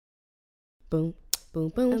boom, boom,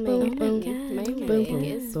 boom, boom, boom. My leg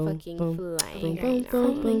is fucking flying right now.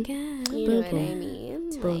 Oh my god. You know what I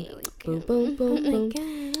mean? Boom, Like, boom, boom, boom, boom.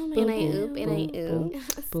 and I oop, and I oop.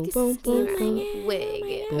 Boom, boom, boom, boom.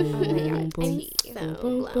 Wig. Boom, Oh my god, boom, tea. boom, So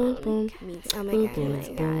boom, boom, boom. Oh my Boom, god, oh boom, my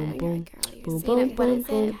boom, god. boom. Boom, What boom, is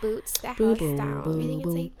boom, it? Boots the boom, house boom, down. boom, Everything is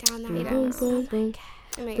boom. like down the Boom, house. boom, boom.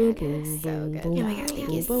 Oh my Boom, god, it is so boom, good. boom, Oh my god, thank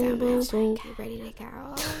you boom, so boom, much. boom. You ready to go?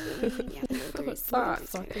 Yeah, What the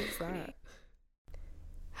fuck is that?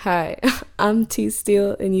 Hi, I'm T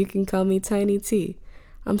Steele, and you can call me Tiny T.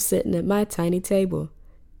 I'm sitting at my tiny table.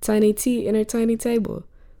 Tiny T in her tiny table.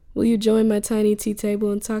 Will you join my tiny T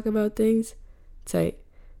table and talk about things? Tight.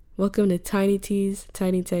 Welcome to Tiny T's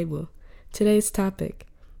Tiny Table. Today's topic: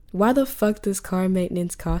 why the fuck does car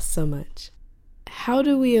maintenance cost so much? How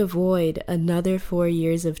do we avoid another 4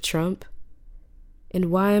 years of Trump? And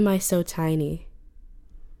why am I so tiny?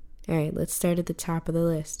 Alright, let's start at the top of the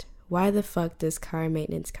list. Why the fuck does car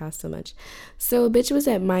maintenance cost so much? So a bitch was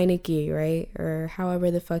at Meineke, right? Or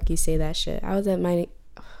however the fuck you say that shit. I was at Meineke,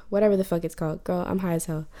 whatever the fuck it's called. Girl, I'm high as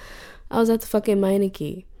hell. I was at the fucking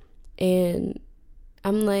Meineke, and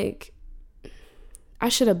I'm like, I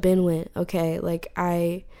should have been went, okay? Like,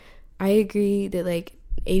 I agree that, like,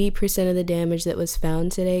 80% of the damage that was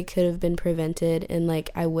found today could have been prevented, and, like,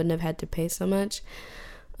 I wouldn't have had to pay so much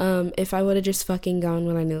if I would have just fucking gone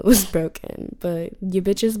when I knew it was broken. But you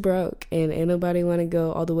bitches broke, and ain't nobody want to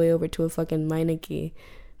go all the way over to a fucking Meineke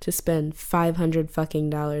to spend $500 fucking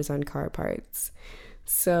dollars on car parts.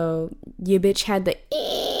 So you bitch had the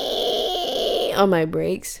on my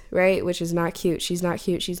brakes, right? Which is not cute. She's not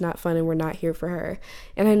cute. She's not fun, and we're not here for her.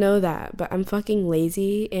 And I know that, but I'm fucking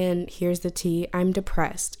lazy, and here's the tea. I'm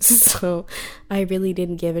depressed. So I really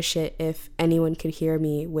didn't give a shit if anyone could hear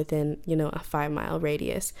me within, a 5-mile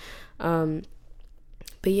radius. But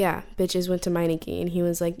yeah, bitches went to Meineke, and he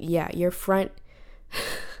was like, yeah, your front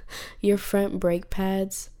brake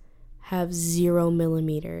pads have 0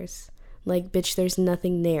 millimeters. Like, bitch, there's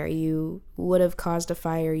nothing there. You would have caused a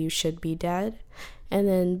fire. You should be dead. And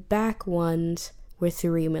then back ones were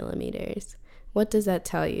 3 millimeters. What does that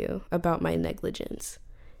tell you about my negligence?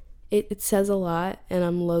 It says a lot, and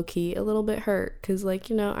I'm low-key a little bit hurt because,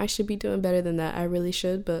 like, I should be doing better than that. I really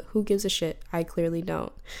should, but who gives a shit? I clearly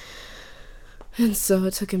don't. And so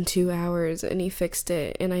it took him 2 hours, and he fixed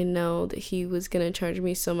it, and I know that he was going to charge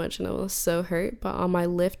me so much, and I was so hurt. But on my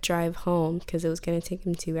Lyft drive home, because it was going to take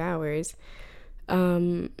him 2 hours,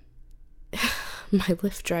 my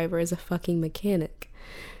Lyft driver is a fucking mechanic,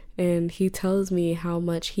 and he tells me how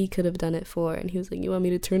much he could have done it for, and he was like, you want me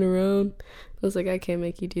to turn around? I was like, I can't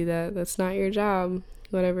make you do that. That's not your job.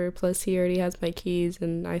 Whatever. Plus, he already has my keys,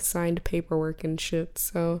 and I signed paperwork and shit,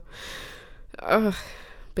 so...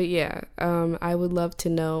 But yeah, I would love to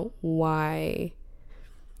know why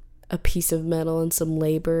a piece of metal and some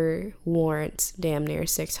labor warrants damn near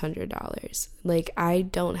 $600. Like, I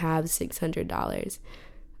don't have $600.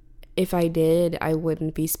 If I did, I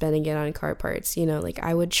wouldn't be spending it on car parts. Like,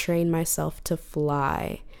 I would train myself to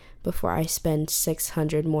fly before I spend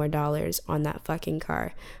 $600 more on that fucking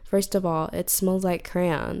car. First of all, it smells like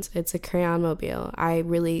crayons. It's a crayon mobile. I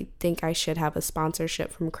really think I should have a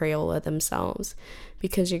sponsorship from Crayola themselves,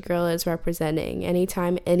 because your girl is representing.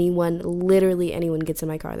 Anytime literally anyone gets in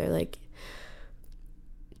my car, they're like,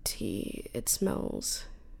 T, it smells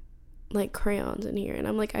like crayons in here. And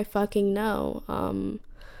I'm like, I fucking know.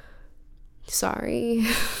 Sorry.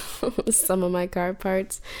 Some of my car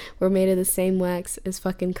parts were made of the same wax as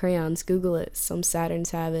fucking crayons. Google it. Some Saturns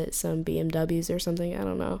have it, some BMWs or something, I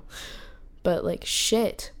don't know. But, like,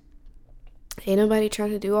 shit, ain't nobody trying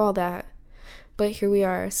to do all that. But here we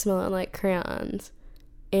are, smelling like crayons.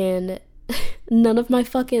 And none of my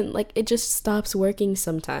fucking, like, it just stops working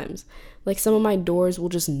sometimes. Like, some of my doors will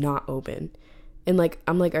just not open. And, like,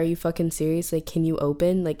 I'm like, are you fucking serious? Like, can you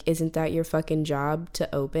open? Like, isn't that your fucking job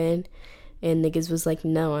to open? And niggas was like,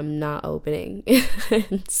 no, I'm not opening.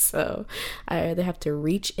 And so I either have to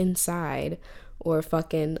reach inside or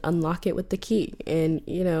fucking unlock it with the key. And,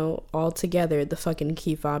 all together, the fucking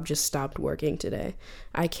key fob just stopped working today.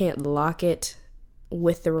 I can't lock it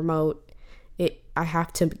with the remote. I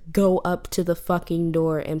have to go up to the fucking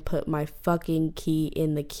door and put my fucking key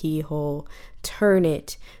in the keyhole, turn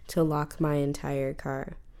it to lock my entire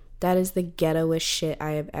car. That is the ghettoest shit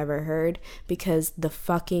I have ever heard, because the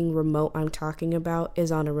fucking remote I'm talking about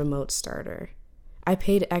is on a remote starter. I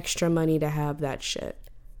paid extra money to have that shit.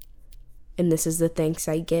 And this is the thanks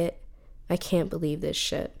I get? I can't believe this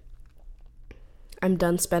shit. I'm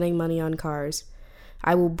done spending money on cars.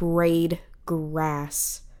 I will braid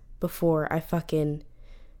grass before I fucking...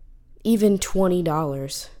 Even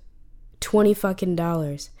 $20. $20 fucking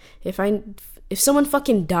dollars. If someone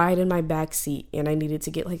fucking died in my back seat and I needed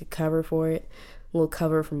to get like a cover for it, a little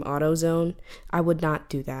cover from AutoZone, I would not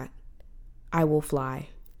do that. I will fly.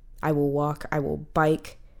 I will walk. I will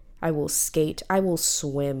bike. I will skate. I will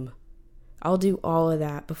swim. I'll do all of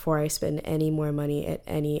that before I spend any more money at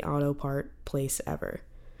any auto part place ever.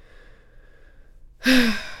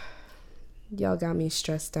 Y'all got me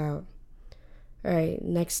stressed out. All right,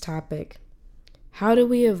 next topic. How do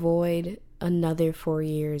we avoid another 4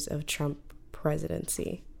 years of Trump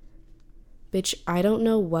presidency? Bitch, I don't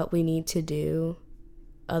know what we need to do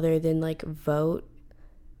other than like vote,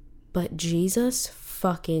 but Jesus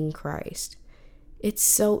fucking Christ. It's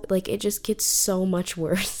so, like, it just gets so much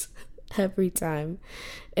worse every time.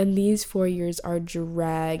 And these 4 years are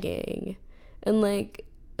dragging. And like,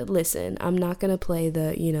 listen, I'm not gonna play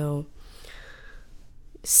the,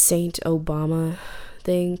 Saint Obama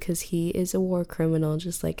thing, because he is a war criminal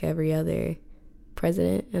just like every other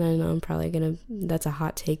president. And I know I'm probably that's a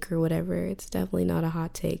hot take or whatever. It's definitely not a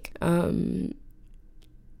hot take.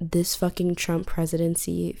 This fucking Trump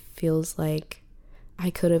presidency feels like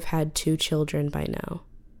I could have had 2 children by now.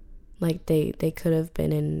 Like they could have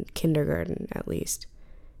been in kindergarten at least.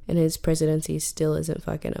 And his presidency still isn't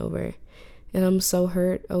fucking over. And I'm so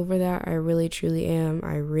hurt over that. I really truly am.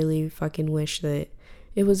 I really fucking wish that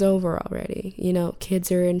it was over already.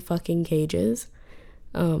 Kids are in fucking cages.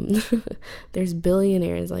 There's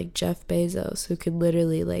billionaires like Jeff Bezos who could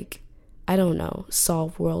literally, like, I don't know,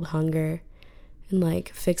 solve world hunger and like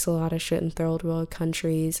fix a lot of shit in third world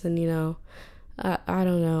countries and I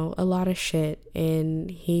don't know, a lot of shit.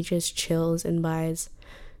 And he just chills and buys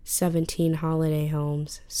 17 holiday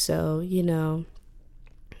homes. So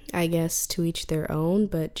I guess to each their own,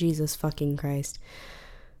 but Jesus fucking Christ.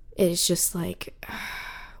 It's just like,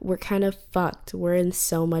 we're kind of fucked. We're in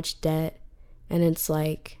so much debt. And it's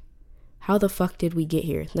like, how the fuck did we get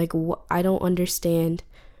here? Like, I don't understand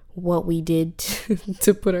what we did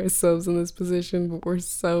to put ourselves in this position, but we're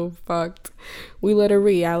so fucked. We let a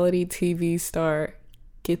reality TV star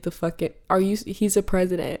get the fucking, he's a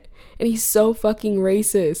president. And he's so fucking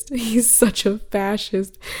racist. He's such a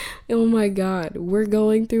fascist. Oh my God. We're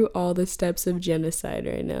going through all the steps of genocide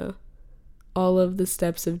right now. All of the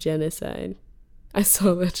steps of genocide. I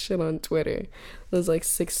saw that shit on Twitter. It was like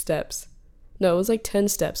 6 steps. No, it was like 10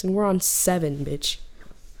 steps. And we're on 7, bitch.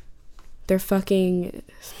 They're fucking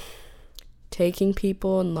taking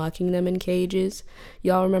people and locking them in cages.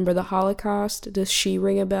 Y'all remember the Holocaust? Does she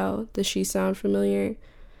ring a bell? Does she sound familiar?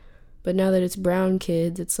 But now that it's brown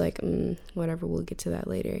kids, it's like, whatever, we'll get to that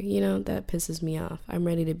later. That pisses me off. I'm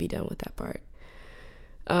ready to be done with that part.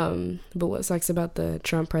 But what sucks about the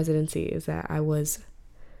Trump presidency is that I was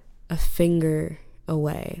a finger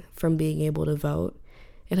away from being able to vote,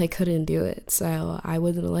 and I couldn't do it. So I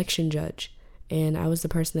was an election judge, and I was the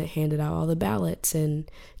person that handed out all the ballots and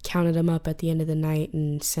counted them up at the end of the night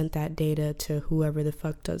and sent that data to whoever the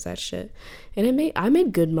fuck does that shit. And I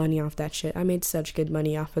made good money off that shit. I made such good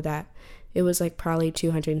money off of that. It was like probably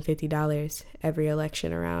 $250 every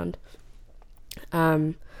election around.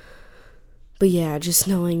 But yeah, just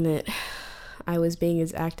knowing that I was being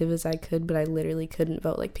as active as I could, but I literally couldn't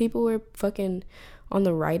vote. Like, people were fucking on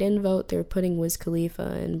the write-in vote. They were putting Wiz Khalifa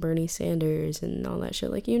and Bernie Sanders and all that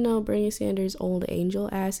shit. Like, Bernie Sanders' old angel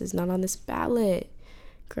ass is not on this ballot.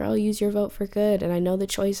 Girl, use your vote for good. And I know the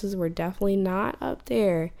choices were definitely not up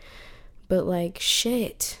there. But, like,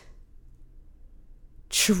 shit.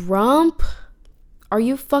 Trump? Are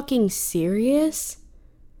you fucking serious?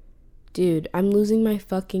 Dude, I'm losing my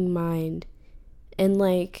fucking mind. And,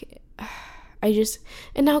 like,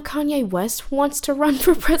 and now Kanye West wants to run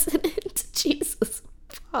for president. Jesus,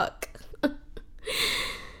 fuck.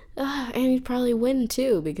 And he'd probably win,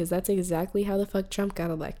 too, because that's exactly how the fuck Trump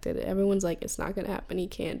got elected. Everyone's like, it's not gonna happen, he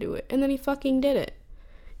can't do it. And then he fucking did it.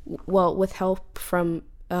 Well, with help from,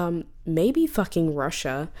 maybe fucking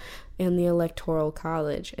Russia and the Electoral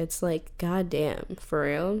College. It's like, goddamn, for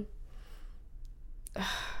real?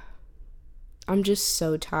 I'm just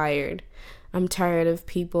so tired. I'm tired of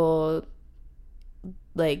people,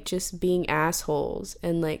 like, just being assholes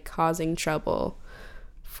and, like, causing trouble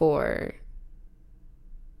for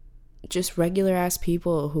just regular ass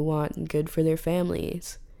people who want good for their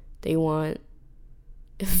families. They want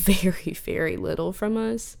very, very little from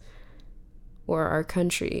us, or our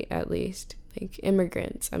country at least. Like,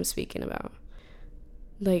 immigrants I'm speaking about.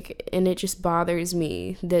 Like, and it just bothers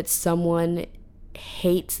me that someone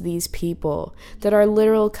hates these people that our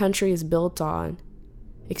literal country is built on.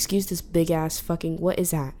 Excuse this big ass fucking, what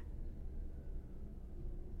is that?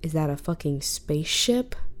 Is that a fucking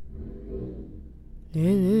spaceship?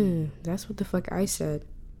 That's what the fuck I said.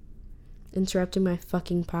 interrupting my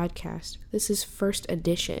fucking podcast. This is first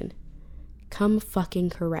edition. Come fucking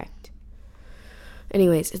correct.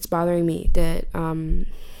 Anyways, it's bothering me that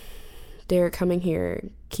they're coming here,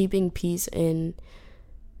 keeping peace and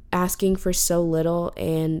asking for so little,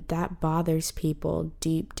 and that bothers people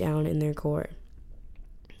deep down in their core.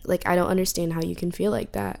 Like, I don't understand how you can feel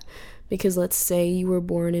like that, because let's say you were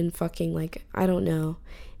born in fucking, like, I don't know,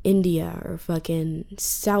 India or fucking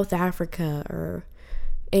South Africa or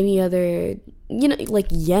any other, you know, like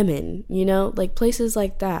Yemen, you know, like places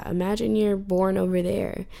like that. Imagine you're born over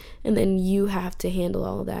there and then you have to handle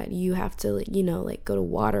all that. You have to, you know, like go to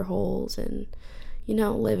water holes and, you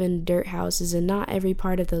know, live in dirt houses. And not every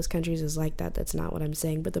part of those countries is like that. That's not what I'm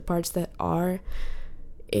saying. But the parts that are,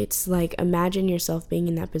 it's like, imagine yourself being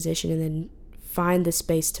in that position and then find the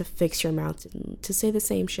space to fix your mouth and to say the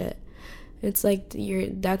same shit. It's like,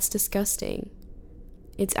 that's disgusting.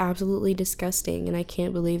 It's absolutely disgusting, and I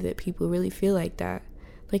can't believe that people really feel like that.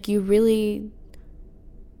 Like, you really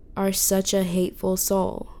are such a hateful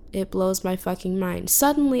soul. It blows my fucking mind.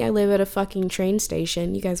 Suddenly, I live at a fucking train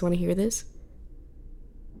station. You guys want to hear this?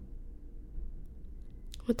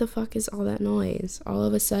 What the fuck is all that noise? All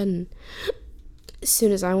of a sudden, as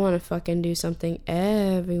soon as I want to fucking do something,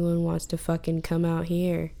 everyone wants to fucking come out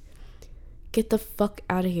here. Get the fuck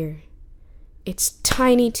out of here. It's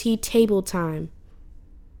Tiny Tea table time.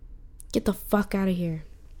 Get the fuck out of here.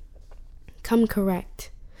 Come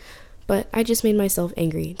correct. But I just made myself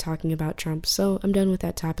angry talking about Trump, so I'm done with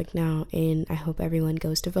that topic now, and I hope everyone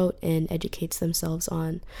goes to vote and educates themselves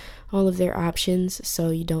on all of their options, so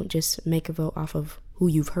you don't just make a vote off of who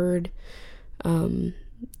you've heard.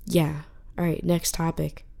 Yeah. Alright, next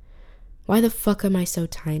topic. Why the fuck am I so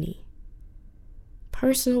tiny?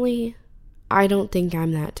 Personally, I don't think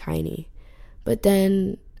I'm that tiny. But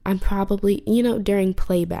then I'm probably, you know, during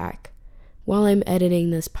playback, while I'm editing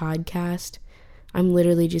this podcast, I'm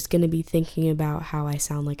literally just going to be thinking about how I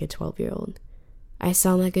sound like a 12-year-old. I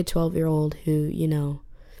sound like a 12-year-old who, you know,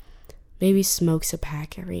 maybe smokes a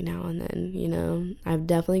pack every now and then, you know. I've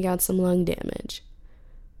definitely got some lung damage.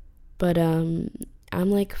 But I'm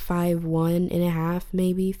like 5'1" and a half,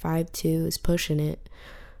 maybe 5'2" is pushing it.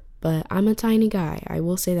 But I'm a tiny guy. I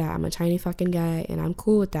will say that. I'm a tiny fucking guy, and I'm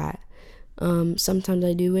cool with that. Sometimes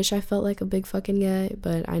I do wish I felt like a big fucking guy,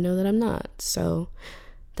 but I know that I'm not, so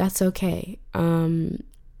that's okay.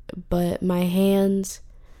 But my hands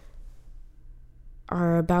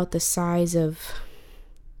are about the size of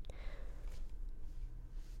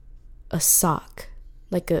a sock,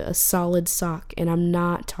 like a solid sock, and I'm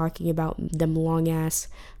not talking about them long ass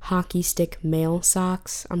hockey stick male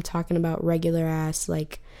socks. I'm talking about regular ass,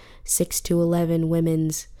 like 6 to 11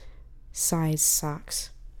 women's size socks.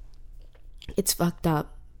 It's fucked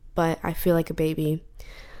up, but I feel like a baby.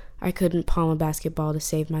 I couldn't palm a basketball to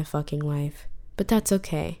save my fucking life, but that's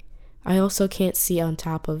okay. I also can't see on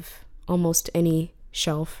top of almost any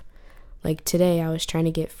shelf. Like today, I was trying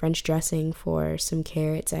to get French dressing for some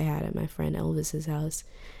carrots I had at my friend Elvis's house,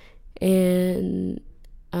 and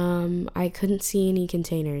I couldn't see any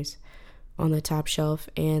containers on the top shelf,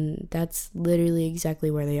 and that's literally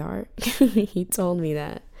exactly where they are. He told me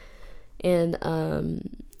that, and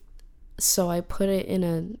so I put it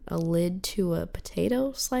in a lid to a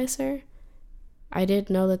potato slicer. I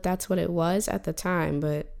didn't know that that's what it was at the time,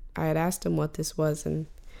 but I had asked him what this was, and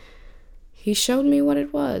he showed me what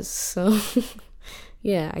it was. So,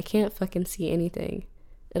 yeah, I can't fucking see anything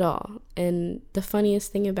at all. And the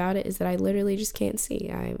funniest thing about it is that I literally just can't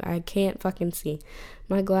see. I can't fucking see.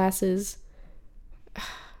 My glasses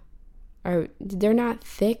they're not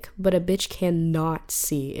thick, but a bitch cannot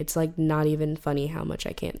see. It's like not even funny how much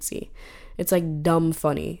I can't see. It's like dumb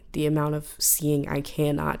funny, the amount of seeing I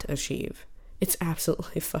cannot achieve. It's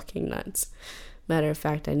absolutely fucking nuts. Matter of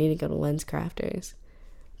fact, I need to go to LensCrafters.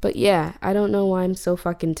 But yeah, I don't know why I'm so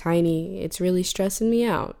fucking tiny. It's really stressing me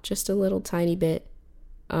out, just a little tiny bit.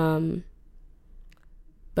 But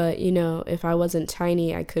you know, if I wasn't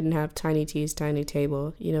tiny, I couldn't have Tiny T's Tiny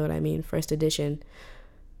Table. You know what I mean? First edition.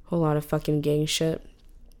 Whole lot of fucking gang shit.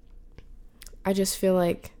 I just feel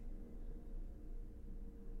like,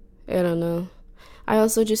 I don't know. I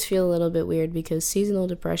also just feel a little bit weird because seasonal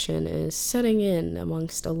depression is setting in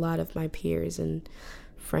amongst a lot of my peers and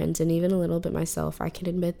friends, and even a little bit myself. I can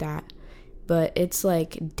admit that. But it's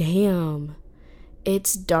like, damn,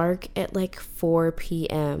 it's dark at like 4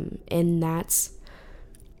 p.m. and that's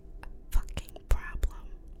a fucking problem,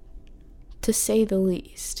 to say the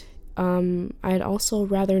least. I'd also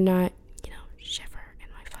rather not, you know, shiver in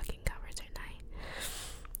my fucking covers at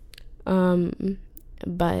night.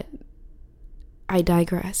 But I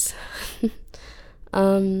digress.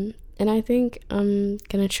 And I think I'm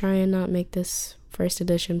gonna try and not make this first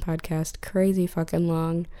edition podcast crazy fucking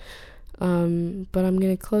long. But I'm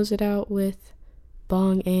gonna close it out with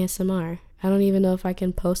bong ASMR. I don't even know if I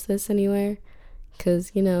can post this anywhere,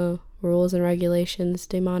 because, you know, rules and regulations,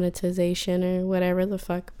 demonetization or whatever the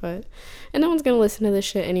fuck, but, and no one's gonna listen to this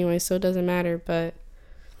shit anyway, so it doesn't matter, but,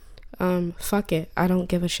 fuck it, I don't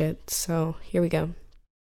give a shit, so here we go.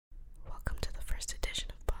 Welcome to the first edition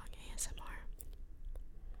of bong ASMR.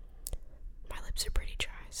 My lips are pretty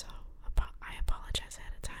dry, so I apologize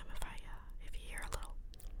ahead of time if you hear a little,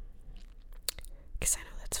 because I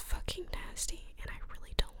know that's fucking nasty, and I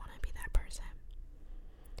really don't want to be that person.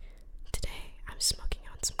 Today, I'm smoking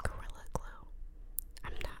on some Gorilla Glue.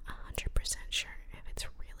 I'm not 100% sure if it's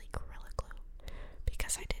really Gorilla Glue,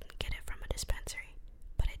 because I didn't get it from a dispensary,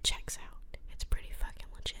 but it checks out. It's pretty fucking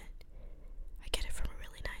legit. I get it from a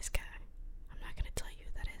really nice guy. I'm not gonna tell you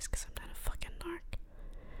who that is, because I'm not a fucking narc.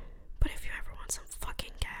 But if you ever want some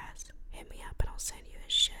fucking gas, hit me up and I'll send you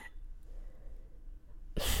his shit.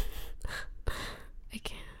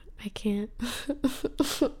 I can't.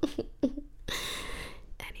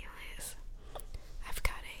 Anyways, I've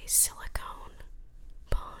got a silicone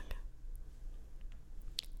bong.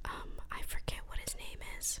 I forget what his name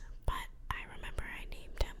is, but I remember I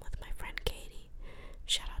named him with my friend Katie.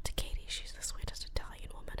 Shout out to Katie, she's the sweetest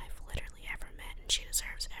Italian woman I've literally ever met, and she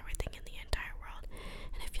deserves everything in the entire world.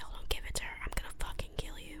 And if y'all don't give it to her, I'm gonna fucking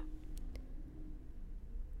kill you.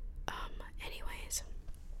 Anyways,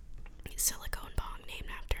 silicone bong named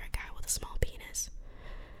after a guy with a small penis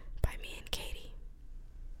by me and Katie.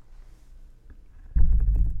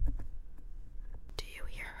 Do you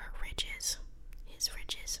hear her ridges? His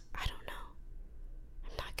ridges? I don't know.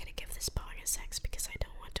 I'm not gonna give this bong a sex because I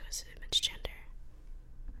don't want to assume its gender.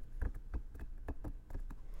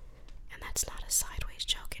 And that's not a sideways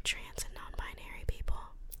joke at trans and non-binary people.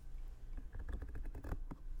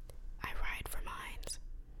 I ride for mines.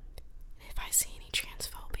 And if I see any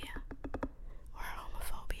transphobia or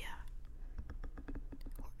homophobia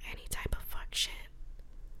or any type of fuck shit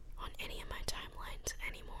on any of my timelines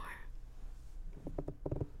anymore,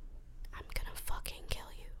 I'm gonna fucking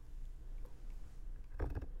kill you.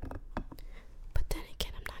 But then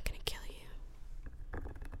again, I'm not gonna kill you,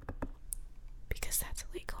 because that's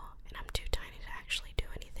illegal and I'm too tiny to actually do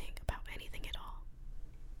anything about anything at all.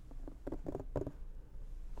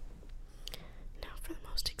 Now for the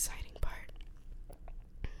most exciting part.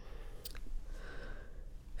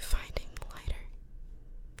 Finding the lighter.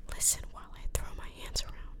 Listen while I throw my hands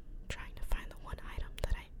around, trying to find the one item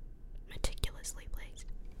that I meticulously placed.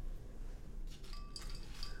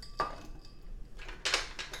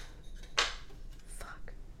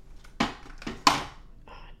 Fuck.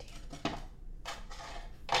 Oh, damn.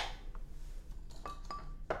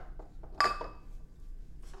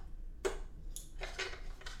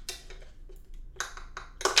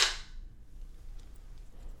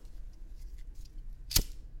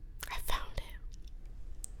 I found it.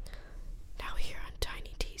 Now here on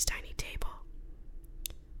Tiny T's Tiny Table,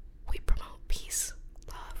 we promote peace,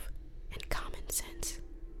 love, and common sense.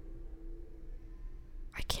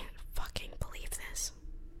 I can't fucking believe this.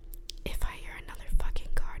 If I hear another fucking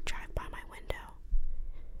car drive by my window,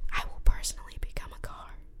 I will personally become a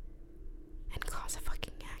car and cause a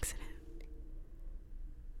fucking accident.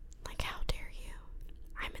 Like, how dare you?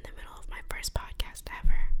 I'm in the middle of my first podcast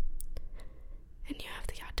ever, and you have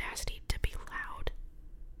the audacity to be loud.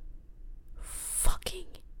 Fucking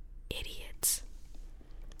idiots.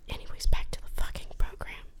 Anyways, back to the fucking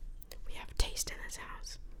program. We have taste in this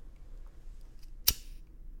house.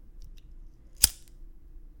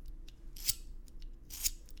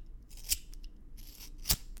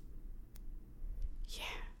 Yeah,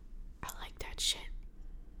 I like that shit.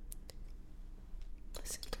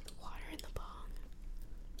 Listen to the water in the bong.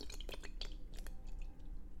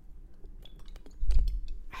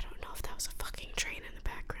 I don't know if that was a fucking train in the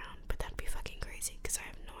background, but that'd be fucking crazy because I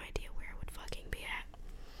have no idea where it would fucking be at.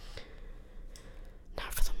 Now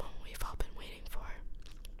for the moment we've all been waiting for.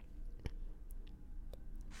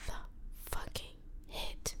 The fucking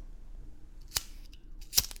hit.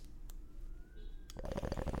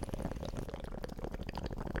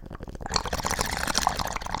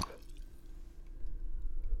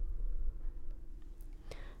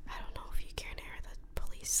 I don't know if you can hear the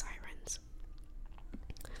police sirens,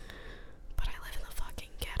 but I live in the fucking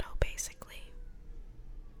ghetto, basically.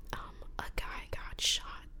 A guy got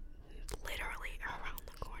shot literally around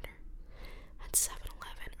the corner at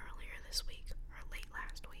 7-Eleven earlier this week, or late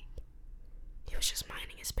last week. He was just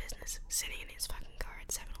minding his business, sitting in his fucking car at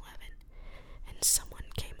 7-Eleven, and someone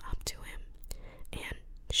came up to him and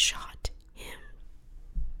shot him.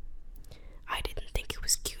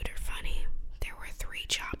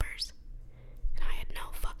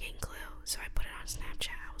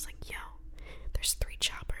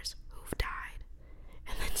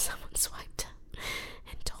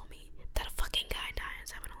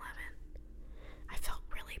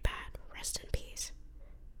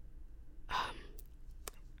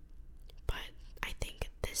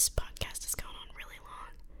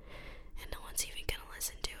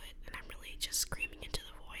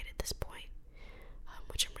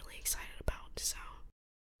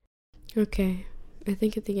 Okay, I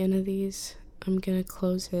think at the end of these, I'm gonna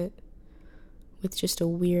close it with just a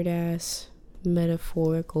weird ass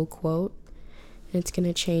metaphorical quote. And it's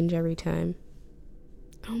gonna change every time.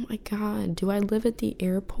 Oh my god, do I live at the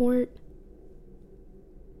airport?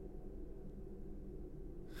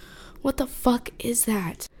 What the fuck is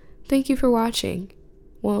that? Thank you for watching.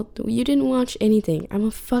 Well, you didn't watch anything. I'm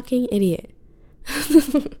a fucking idiot.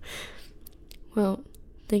 Well,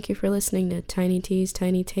 thank you for listening to Tiny T's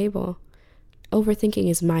Tiny Table. Overthinking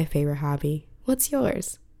is my favorite hobby. What's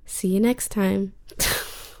yours? See you next time.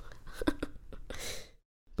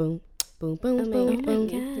 Boom. Boom, boom, Oh my boom, god,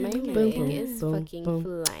 boom, my boom, leg boom, is boom, fucking boom,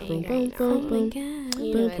 flying boom, right boom, now. boom, Oh my boom, god,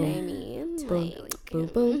 you boom, know what I boom, mean? boom, Like, boom,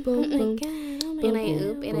 boom, boom, oh my boom, god, oh my boom, and I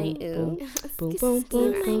oop, and I boom, oop. boom, boom,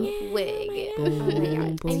 boom, My boom, wig. boom, Oh my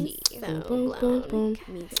god, boom, tea. So boom, boom, blown. boom,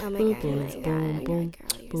 Me too. boom, Oh my boom, god, oh my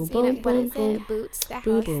god. boom, You boom, know, boom, what is boom, it? Boots, the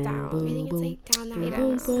boom, house boom, down. boom, Everything is boom, like down the boom,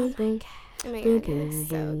 house. boom, boom, Oh my boom, god, it's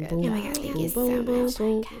so boom, good. boom, Oh my god, thank you boom, so boom, much.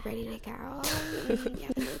 boom. You ready to go? Yeah,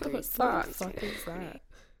 What the fuck is that?